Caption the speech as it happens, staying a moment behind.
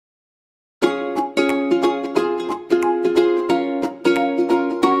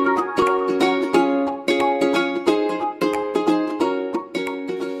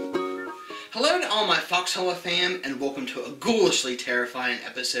Fox Hallow fam, and welcome to a ghoulishly terrifying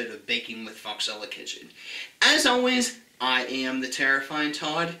episode of Baking with Fox Hallow Kitchen. As always, I am the terrifying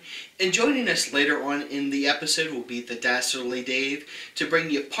Todd, and joining us later on in the episode will be the dastardly Dave to bring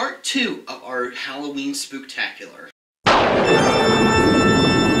you part 2 of our Halloween Spooktacular.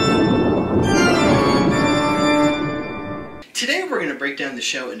 Today we're going to break down the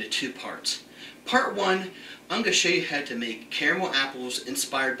show into 2 parts. Part 1, I'm going to show you how to make caramel apples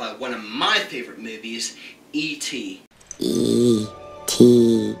inspired by one of my favorite movies, E.T.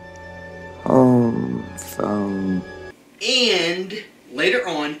 E.T. Home Phone. And later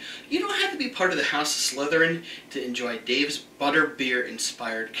on, you don't have to be part of the House of Slytherin to enjoy Dave's butterbeer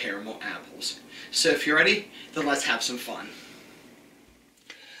inspired caramel apples. So if you're ready, then let's have some fun.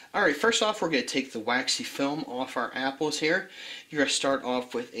 Alright, first off we're going to take the waxy film off our apples here. You're going to start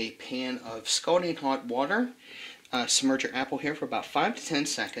off with a pan of scalding hot water. Submerge your apple here for about 5 to 10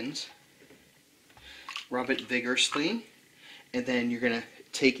 seconds. Rub it vigorously. And then you're going to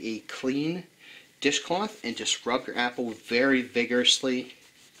take a clean dishcloth and just rub your apple very vigorously.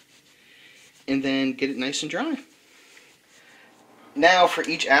 And then get it nice and dry. Now for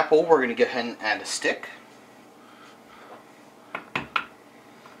each apple we're going to go ahead and add a stick.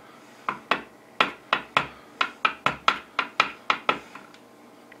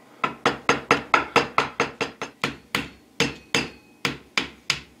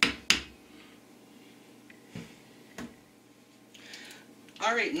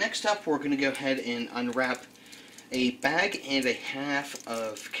 Alright, next up we're going to go ahead and unwrap a bag and a half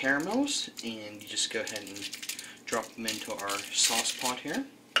of caramels, and you just go ahead and drop them into our sauce pot here.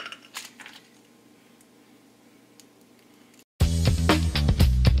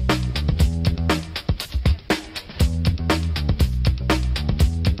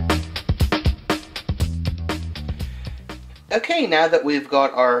 Okay, now that we've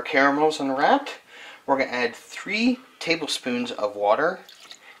got our caramels unwrapped, we're going to add 3 tablespoons of water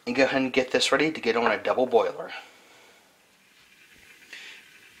and go ahead and get this ready to get on a double boiler.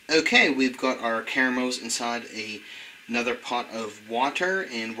 Okay, we've got our caramels inside another pot of water,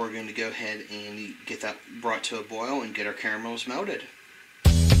 and we're going to go ahead and get that brought to a boil and get our caramels melted.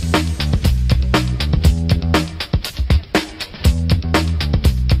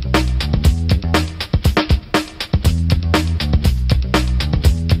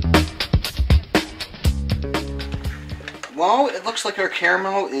 Well, it looks like our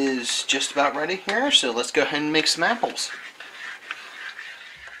caramel is just about ready here, so let's go ahead and make some apples.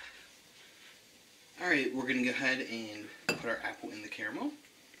 Alright, we're going to go ahead and put our apple in the caramel.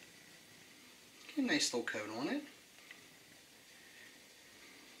 Get a nice little coat on it.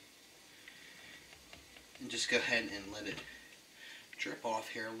 And just go ahead and let it drip off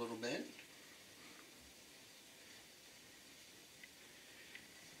here a little bit.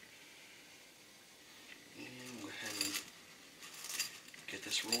 Get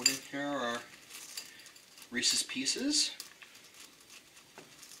this rolled in here, our Reese's Pieces.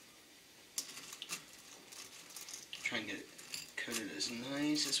 Try and get it coated as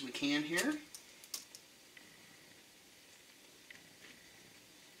nice as we can here.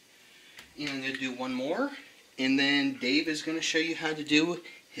 And I'm going to do one more, and then Dave is going to show you how to do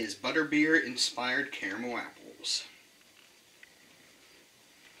his butterbeer inspired caramel apples.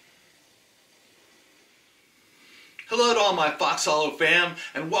 Hello to all my Fox Hallow fam,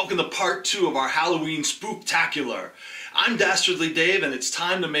 and welcome to part 2 of our Halloween Spooktacular. I'm Dastardly Dave, and it's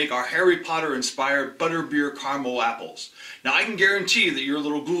time to make our Harry Potter inspired butterbeer caramel apples. Now I can guarantee that your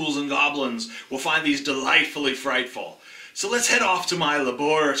little ghouls and goblins will find these delightfully frightful. So let's head off to my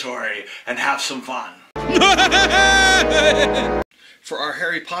laboratory and have some fun. For our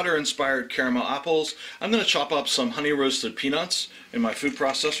Harry Potter inspired caramel apples, I'm going to chop up some honey roasted peanuts in my food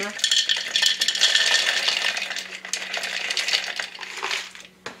processor.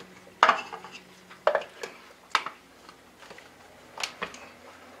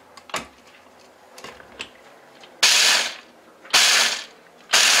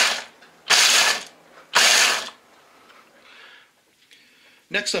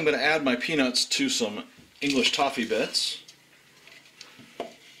 Next I'm going to add my peanuts to some English toffee bits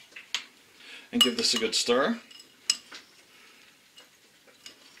and give this a good stir.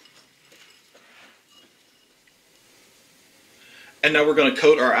 And now we're going to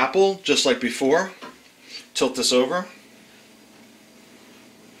coat our apple just like before. Tilt this over.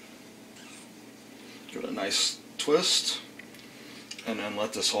 Give it a nice twist and then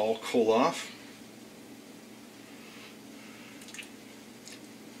let this all cool off.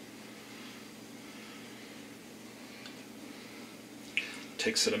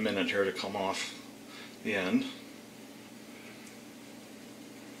 Takes it a minute here to come off the end.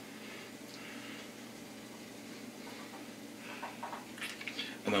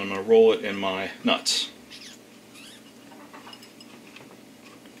 and then I'm going to roll it in my nuts.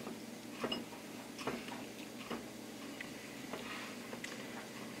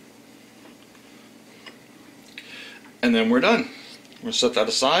 And then we're done. We're going to set that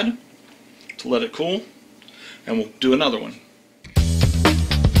aside to let it cool, and we'll do another one.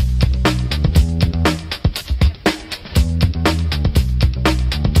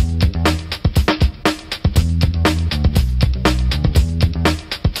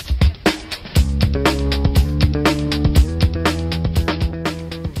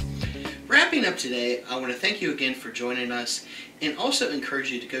 Wrapping up today, I want to thank you again for joining us and also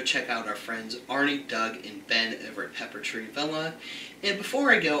encourage you to go check out our friends Arnie, Doug, and Ben over at Pepper Tree Villa. And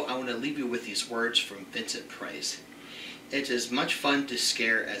before I go, I want to leave you with these words from Vincent Price. It's as much fun to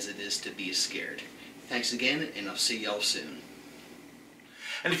scare as it is to be scared. Thanks again, and I'll see y'all soon.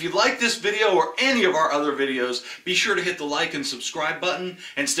 And if you like this video or any of our other videos, be sure to hit the like and subscribe button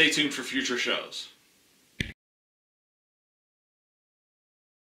and stay tuned for future shows.